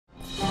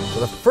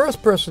the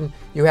first person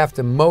you have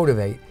to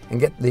motivate and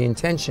get the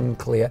intention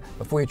clear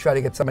before you try to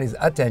get somebody's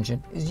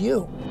attention is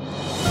you.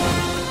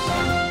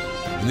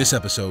 In this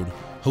episode,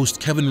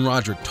 host Kevin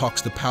Roderick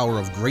talks the power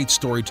of great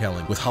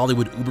storytelling with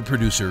Hollywood Uber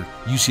producer,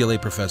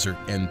 UCLA professor,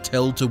 and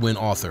Tell to Win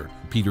author,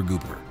 Peter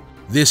Guber.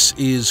 This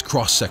is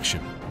Cross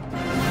Section.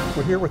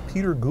 We're here with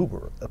Peter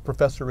Guber, a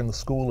professor in the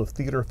School of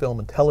Theater, Film,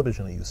 and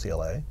Television at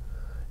UCLA,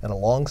 and a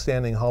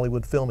long-standing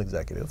Hollywood film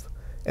executive,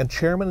 and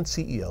chairman and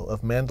CEO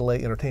of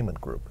Mandalay Entertainment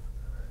Group.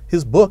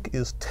 His book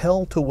is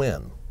Tell to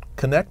Win: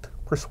 Connect,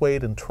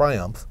 Persuade, and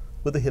Triumph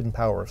with the Hidden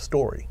Power of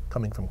Story,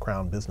 coming from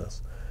Crown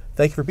Business.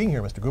 Thank you for being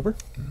here, Mr. Guber.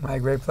 My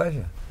great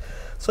pleasure.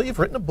 So you've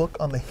written a book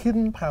on the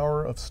hidden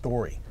power of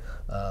story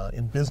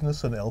in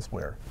business and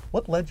elsewhere.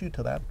 What led you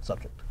to that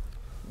subject?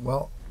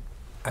 Well,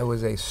 I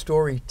was a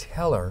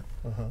storyteller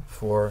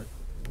for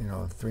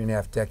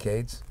 3.5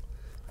 decades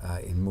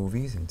in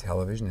movies, in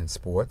television, in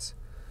sports.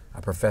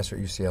 A professor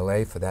at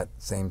UCLA for that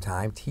same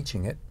time,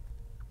 teaching it.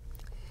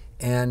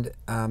 And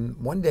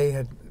one day I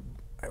had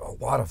a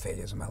lot of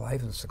failures in my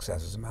life and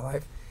successes in my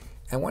life.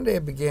 And one day I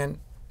began,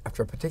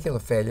 after a particular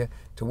failure,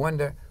 to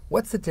wonder,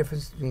 what's the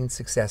difference between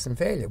success and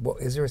failure? Well,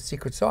 is there a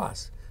secret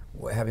sauce?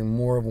 Having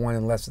more of one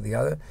and less of the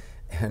other,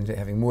 and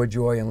having more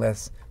joy and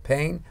less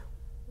pain?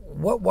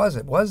 What was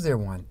it? Was there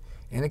one?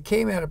 And it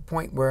came at a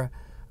point where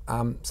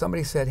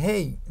somebody said,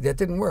 hey, that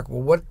didn't work.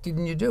 Well, what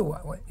didn't you do?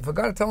 You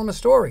forgot to tell them a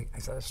story. I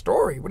said, a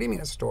story? What do you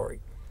mean a story?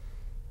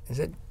 I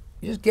said,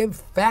 you just gave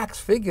facts,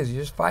 figures.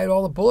 You just fired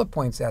all the bullet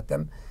points at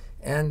them.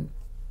 And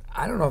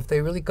I don't know if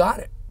they really got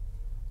it.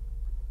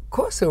 Of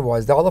course there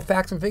was. All the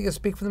facts and figures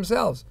speak for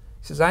themselves.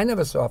 He says, I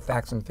never saw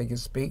facts and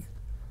figures speak.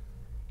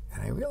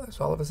 And I realized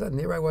all of a sudden,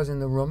 there I was in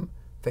the room,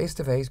 face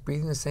to face,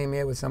 breathing the same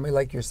air with somebody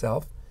like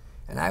yourself.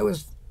 And I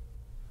was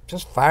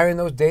just firing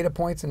those data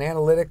points and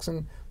analytics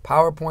and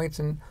PowerPoints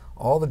and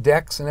all the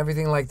decks and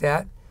everything like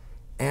that.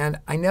 And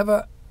I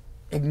never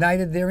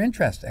ignited their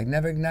interest. I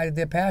never ignited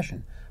their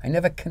passion. I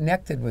never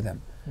connected with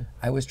them.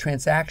 I was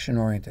transaction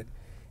oriented.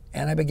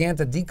 And I began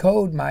to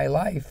decode my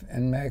life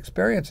and my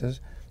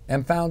experiences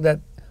and found that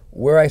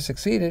where I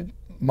succeeded,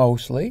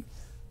 mostly,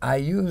 I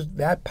used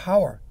that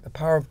power, the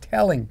power of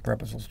telling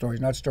purposeful stories,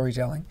 not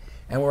storytelling.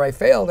 And where I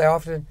failed, I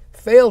often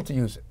failed to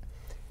use it.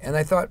 And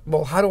I thought,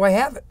 well, how do I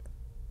have it?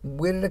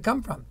 Where did it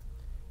come from?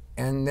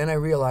 And then I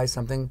realized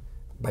something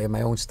by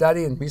my own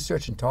study and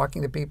research and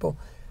talking to people,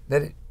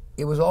 that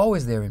it was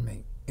always there in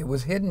me. It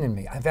was hidden in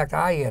me. In fact,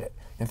 I hid it.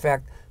 In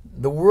fact,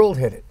 the world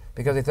hid it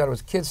because they thought it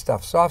was kid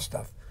stuff, soft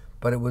stuff,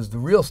 but it was the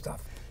real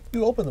stuff.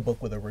 You open the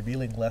book with a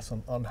revealing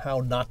lesson on how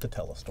not to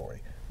tell a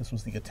story. This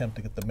was the attempt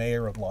to get the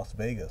mayor of Las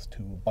Vegas to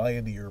buy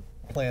into your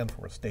plan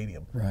for a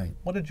stadium. Right.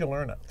 What did you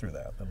learn through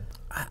that?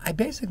 I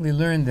basically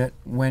learned that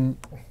when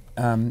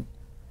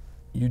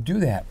you do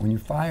that, when you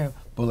fire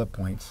bullet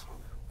points,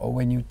 or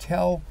when you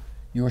tell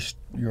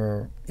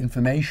your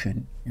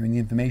information, you're in the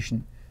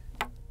information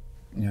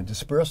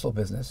dispersal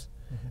business,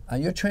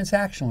 you're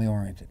transactionally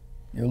oriented.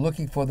 You're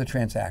looking for the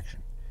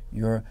transaction.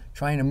 You're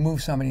trying to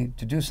move somebody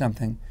to do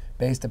something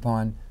based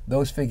upon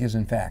those figures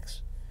and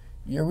facts.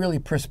 You're really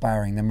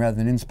perspiring them rather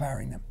than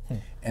inspiring them.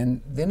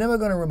 And they're never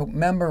going to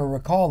remember or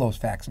recall those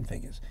facts and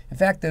figures. In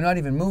fact, they're not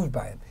even moved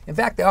by it. In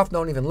fact, they often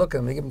don't even look at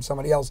them. They give them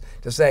somebody else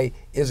to say,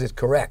 is it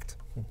correct?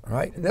 All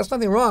right? And there's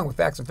nothing wrong with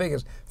facts and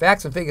figures.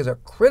 Facts and figures are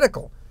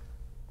critical.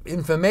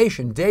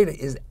 Information, data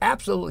is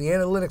absolutely,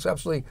 analytics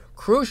absolutely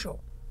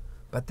crucial.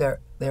 But they're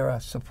a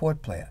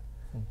support player.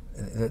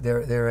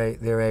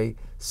 They're a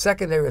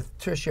secondary or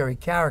tertiary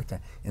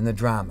character in the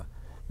drama.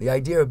 The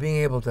idea of being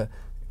able to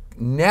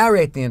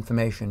narrate the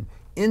information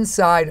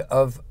inside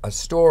of a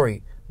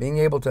story, being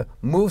able to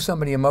move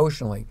somebody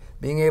emotionally,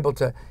 being able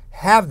to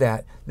have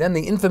that, then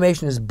the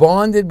information is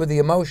bonded with the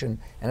emotion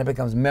and it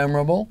becomes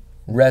memorable,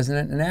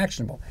 resonant, and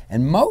actionable.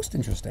 And most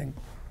interesting,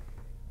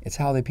 it's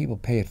how the people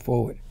pay it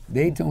forward.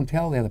 They don't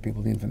tell the other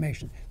people the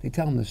information. They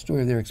tell them the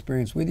story of their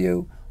experience with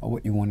you, or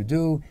what you want to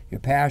do,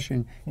 your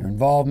passion, your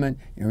involvement,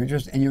 your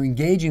interest, and you're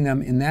engaging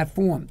them in that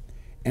form.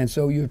 And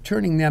so you're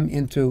turning them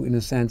into, in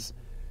a sense,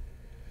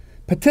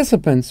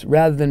 participants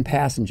rather than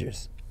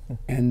passengers.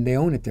 And they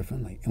own it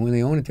differently. And when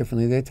they own it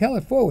differently, they tell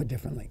it forward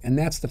differently. And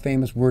that's the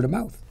famous word of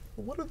mouth.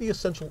 What are the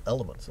essential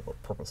elements of a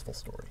purposeful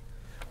story?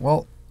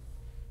 Well,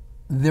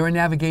 there are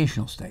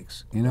navigational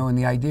stakes, and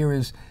the idea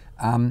is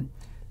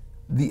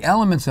the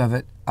elements of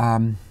it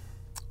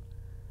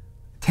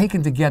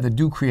taken together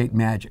do create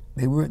magic.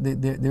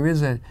 There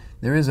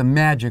is a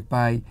magic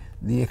by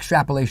the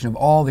extrapolation of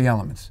all the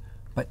elements.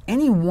 But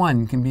any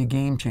one can be a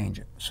game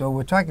changer. So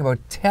we're talking about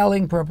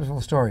telling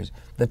purposeful stories.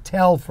 The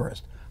tell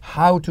first,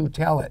 how to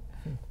tell it.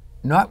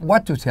 Not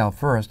what to tell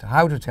first,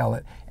 how to tell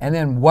it, and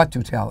then what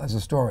to tell as a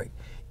story.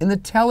 In the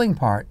telling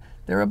part,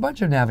 there are a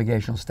bunch of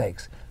navigational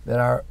stakes that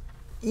are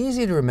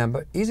easy to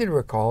remember, easy to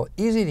recall,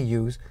 easy to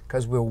use,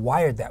 because we're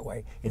wired that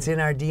way. It's in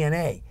our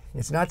DNA.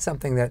 It's not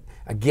something that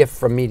a gift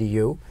from me to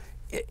you.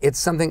 It's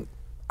something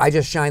I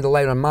just shined the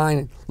light on mine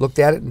and looked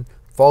at it and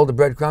followed the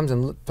breadcrumbs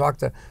and talked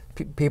to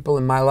people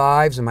in my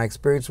lives and my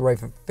experience where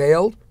I've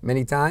failed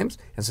many times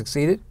and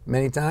succeeded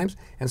many times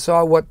and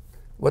saw what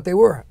what they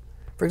were.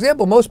 For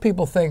example, most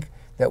people think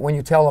that when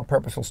you tell a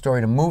purposeful story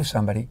to move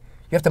somebody,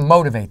 you have to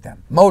motivate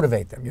them.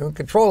 Motivate them. You're in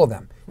control of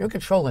them. You're in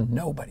control of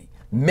nobody.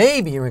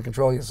 Maybe you're in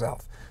control of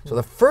yourself. So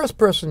the first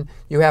person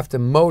you have to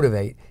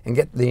motivate and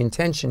get the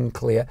intention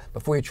clear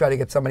before you try to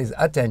get somebody's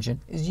attention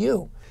is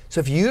you. So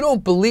if you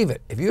don't believe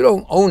it, if you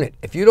don't own it,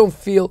 if you don't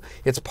feel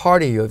it's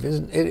part of you, if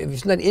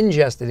it's not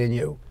ingested in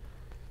you,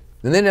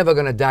 then they're never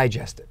going to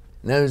digest it.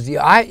 In other words, the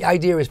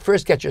idea is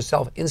first get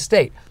yourself in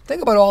state.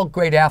 Think about all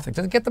great athletes.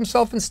 They get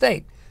themselves in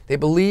state. They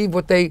believe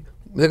what they're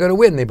going to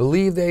win. They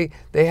believe they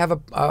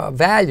have a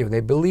value.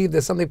 They believe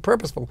there's something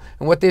purposeful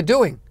in what they're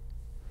doing.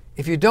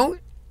 If you don't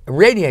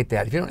radiate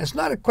that, if you don't, it's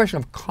not a question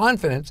of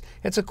confidence.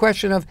 It's a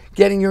question of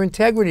getting your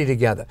integrity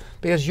together,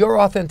 because your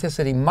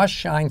authenticity must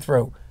shine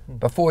through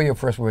before your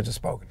first words are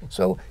spoken.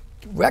 So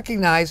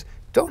recognize,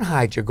 don't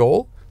hide your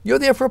goal. You're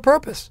there for a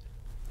purpose.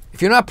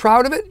 If you're not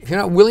proud of it, if you're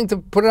not willing to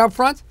put it out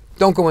front,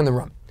 don't go in the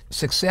room.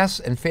 Success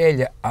and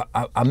failure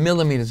are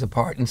millimeters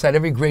apart. Inside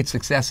every great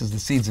success is the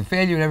seeds of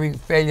failure, and every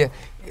failure,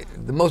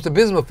 the most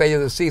abysmal failure,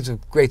 are the seeds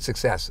of great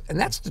success. And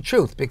that's the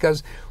truth,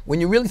 because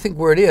when you really think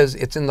where it is,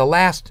 it's in the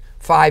last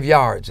 5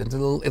 yards. It's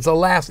the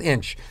last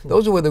inch.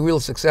 Those are where the real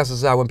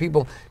successes are, when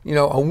people,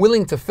 are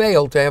willing to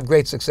fail to have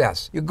great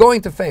success. You're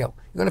going to fail.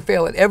 You're going to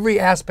fail at every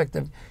aspect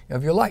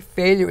of your life.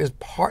 Failure is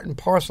part and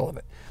parcel of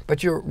it.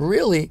 But you're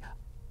really,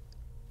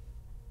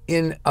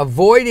 in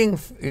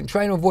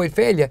trying to avoid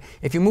failure,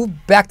 if you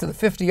move back to the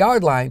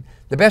 50-yard line,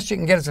 the best you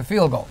can get is a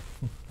field goal.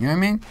 You know what I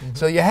mean? Mm-hmm.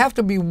 So you have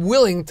to be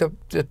willing to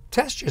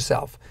test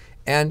yourself.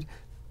 And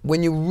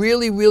when you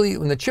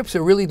when the chips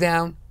are really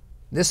down,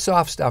 this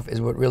soft stuff is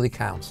what really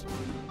counts.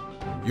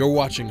 You're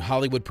watching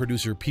Hollywood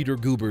producer Peter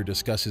Guber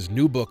discuss his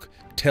new book,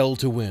 Tell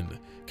to Win.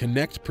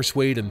 Connect,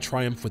 persuade, and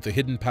triumph with the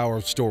hidden power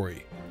of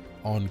story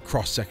on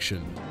Cross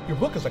Section. Your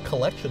book is a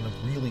collection of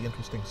really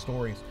interesting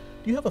stories.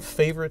 Do you have a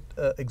favorite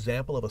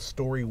example of a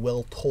story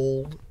well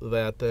told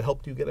that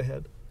helped you get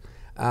ahead?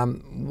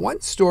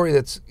 One story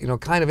that's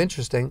kind of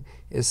interesting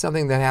is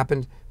something that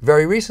happened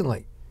very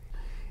recently.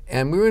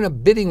 And we were in a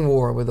bidding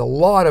war with a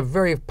lot of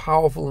very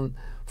powerful and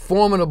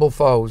formidable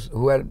foes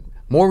who had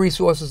more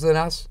resources than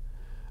us,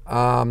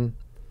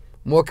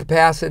 more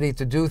capacity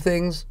to do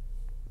things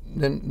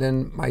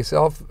than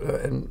myself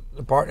and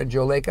the partner,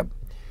 Joe Lacob.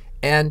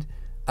 And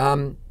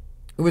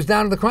it was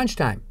down to the crunch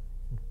time.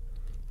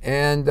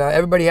 And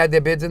everybody had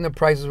their bids in. The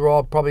prices were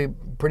all probably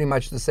pretty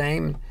much the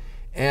same.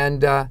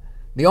 And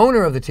the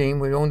owner of the team,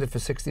 we owned it for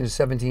 16 to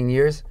 17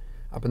 years,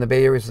 up in the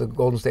Bay Area, the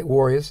Golden State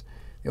Warriors.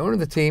 The owner of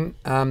the team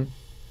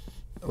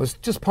was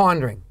just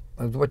pondering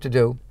what to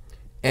do.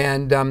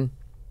 And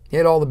he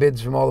had all the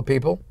bids from all the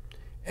people.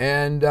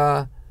 And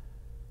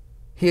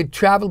he had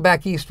traveled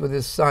back east with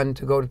his son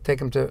to take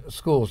him to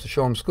schools, to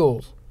show him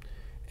schools.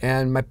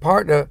 And my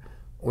partner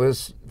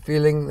was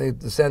feeling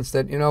the sense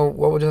that,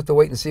 we'll just have to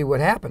wait and see what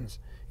happens.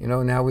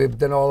 Now we've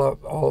done all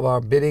of our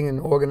bidding and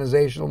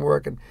organizational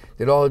work and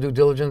did all the due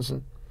diligence.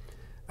 And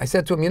I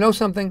said to him, you know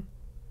something?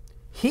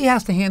 He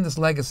has to hand this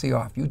legacy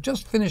off. You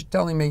just finished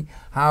telling me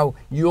how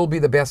you'll be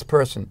the best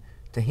person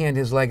to hand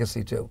his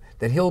legacy to,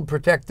 that he'll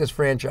protect this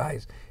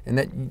franchise, and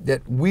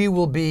that we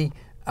will be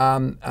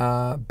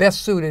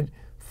best suited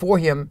for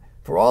him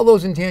for all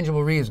those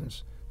intangible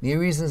reasons. The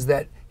reasons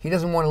that he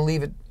doesn't want to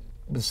leave it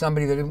with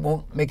somebody that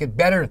won't make it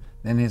better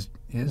than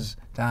his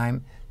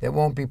time, that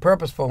won't be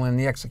purposeful in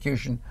the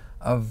execution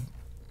of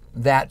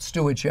that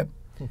stewardship.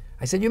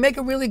 I said, you make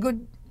a really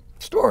good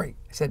story.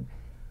 I said,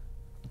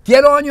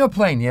 get on your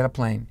plane, he had a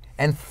plane,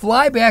 and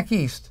fly back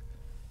east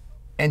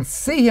and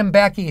see him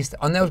back east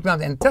on those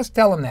grounds and just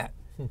tell him that.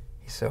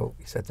 So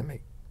he said to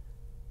me,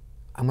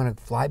 I'm going to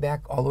fly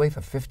back all the way for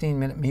a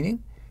 15-minute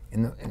meeting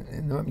in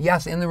the room?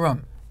 Yes, in the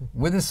room,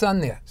 with his son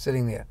there,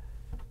 sitting there.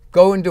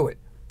 Go and do it.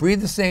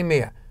 Breathe the same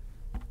air.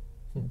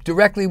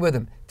 Directly with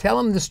him. Tell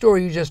him the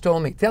story you just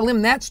told me. Tell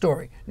him that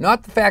story,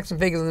 not the facts and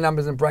figures and the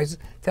numbers and prices.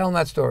 Tell him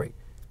that story.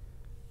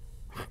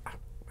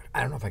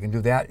 I don't know if I can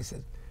do that. He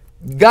said,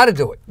 you got to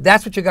do it.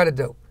 That's what you got to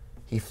do.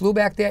 He flew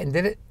back there and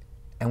did it,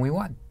 and we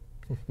won.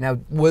 Now,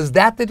 was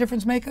that the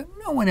difference maker?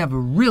 No one ever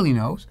really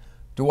knows.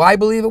 Do I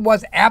believe it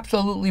was?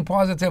 Absolutely,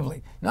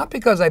 positively. Not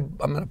because I'm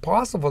an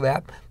apostle for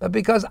that, but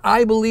because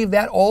I believe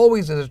that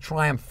always is a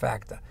triumph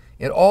factor.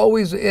 It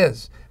always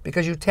is,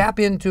 because you tap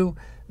into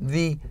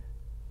the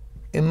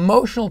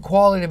emotional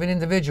quality of an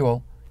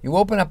individual. You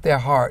open up their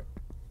heart,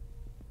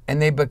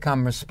 and they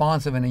become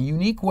responsive in a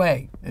unique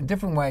way, a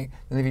different way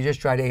than if you just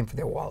try to aim for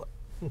their wallet.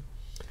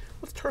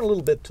 Let's turn a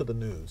little bit to the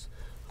news.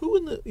 Who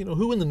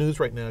in the news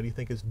right now do you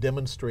think is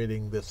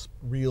demonstrating this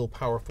real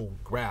powerful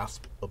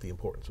grasp of the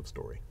importance of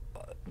story?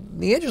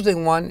 The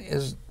interesting one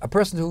is a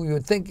person who you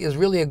would think is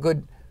really a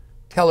good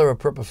teller of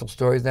purposeful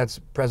stories, and that's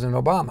President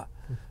Obama.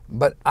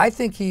 But I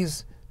think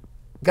he's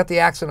got the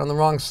accent on the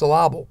wrong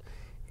syllable.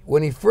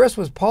 When he first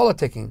was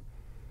politicking,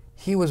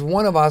 he was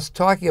one of us,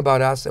 talking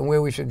about us and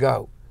where we should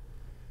go.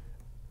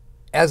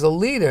 As a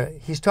leader,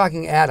 he's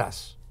talking at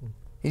us.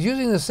 He's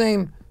using a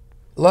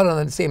lot of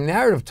the same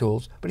narrative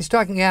tools, but he's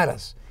talking at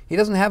us. He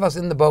doesn't have us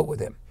in the boat with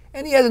him.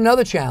 And he has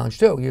another challenge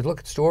too. You look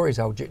at stories,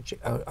 how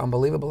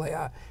unbelievable they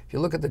are. If you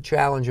look at the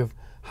challenge of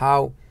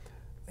how,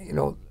 you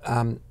know,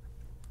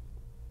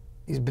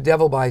 he's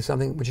bedeviled by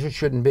something which it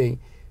shouldn't be.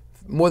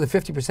 More than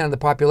 50% of the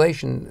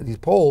population, these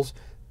polls,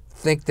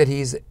 think that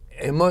he's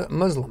a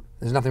Muslim.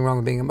 There's nothing wrong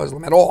with being a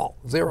Muslim at all,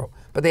 zero.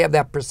 But they have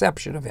that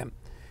perception of him.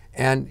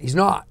 And he's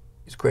not.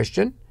 He's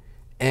Christian.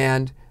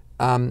 And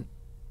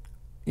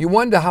you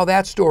wonder how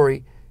that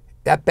story,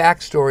 that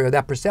backstory or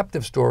that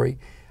perceptive story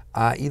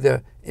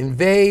either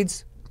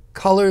invades,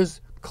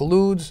 colors,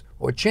 colludes,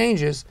 or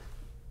changes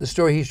the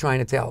story he's trying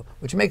to tell,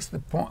 which makes the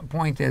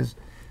point is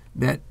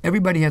that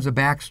everybody has a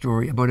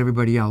backstory about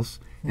everybody else,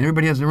 and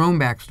everybody has their own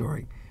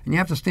backstory. And you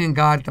have to stand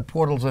guard at the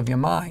portals of your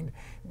mind,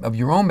 of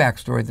your own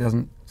backstory that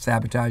doesn't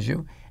sabotage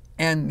you.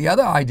 And the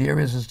other idea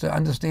is to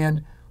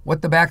understand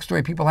what the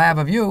backstory people have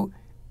of you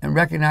and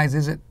recognize,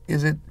 is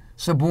it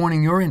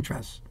suborning your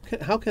interests?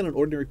 How can an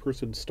ordinary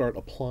person start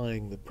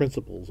applying the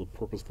principles of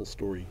purposeful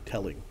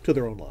storytelling to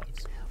their own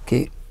lives?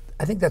 Okay,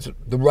 I think that's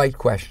the right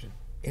question.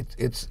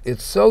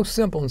 It's so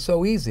simple and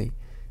so easy.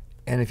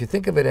 And if you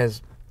think of it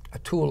as a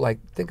tool, like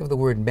think of the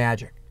word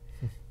magic,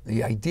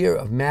 the idea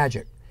of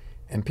magic,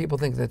 and people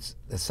think there's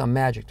some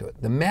magic to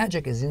it. The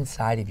magic is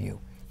inside of you.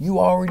 You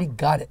already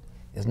got it.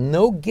 There's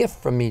no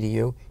gift from me to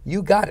you.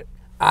 You got it.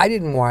 I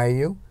didn't wire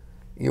you.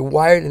 You're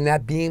wired in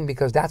that being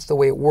because that's the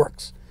way it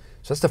works.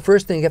 So that's the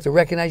first thing you have to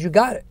recognize. You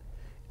got it.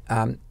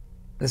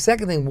 The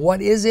second thing,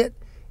 what is it?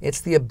 It's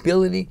the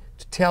ability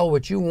to tell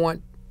what you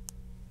want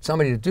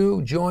somebody to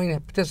do, join,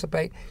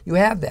 participate. You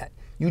have that.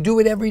 You do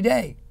it every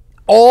day,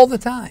 all the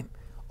time.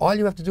 All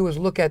you have to do is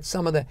look at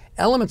some of the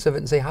elements of it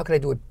and say, how can I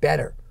do it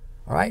better?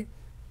 All right?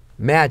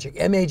 Magic,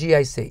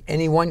 M-A-G-I-C.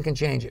 Anyone can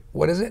change it.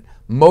 What is it?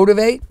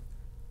 Motivate,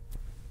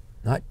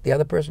 not the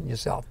other person,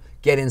 yourself.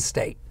 Get in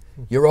state.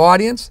 Your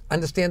audience,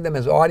 understand them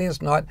as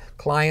audience, not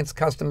clients,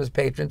 customers,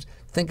 patrons.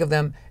 Think of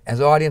them as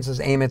audiences,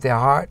 aim at their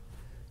heart.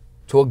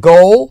 To a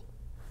goal,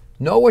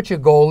 know what your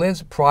goal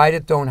is, pride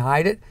it, don't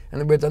hide it. In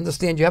other words,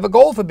 understand you have a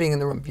goal for being in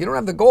the room. If you don't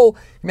have the goal,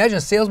 imagine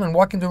a salesman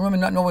walking into a room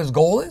and not know what his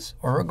goal is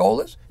or her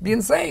goal is. It'd be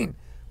insane.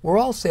 We're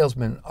all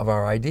salesmen of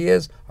our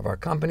ideas, of our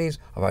companies,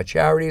 of our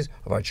charities,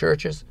 of our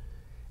churches.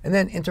 And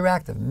then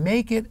interactive.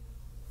 Make it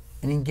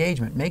an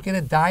engagement. Make it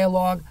a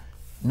dialogue,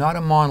 not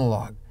a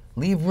monologue.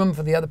 Leave room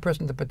for the other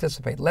person to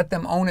participate. Let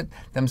them own it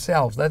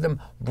themselves. Let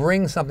them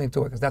bring something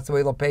to it, because that's the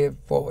way they'll pay it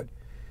forward.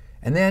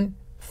 And then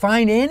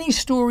find any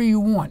story you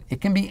want.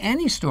 It can be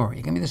any story.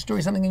 It can be the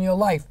story of something in your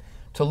life,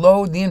 to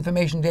load the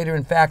information, data,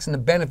 and facts and the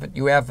benefit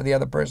you have for the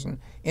other person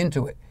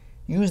into it.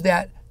 Use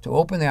that to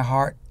open their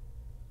heart,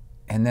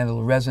 and then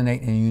it'll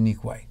resonate in a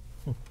unique way.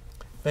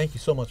 Thank you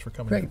so much for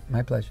coming. Great,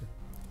 my pleasure.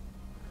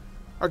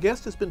 Our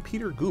guest has been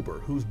Peter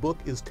Guber, whose book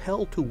is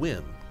Tell to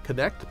Win: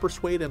 Connect,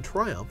 Persuade, and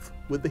Triumph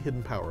with the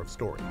Hidden Power of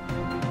Story.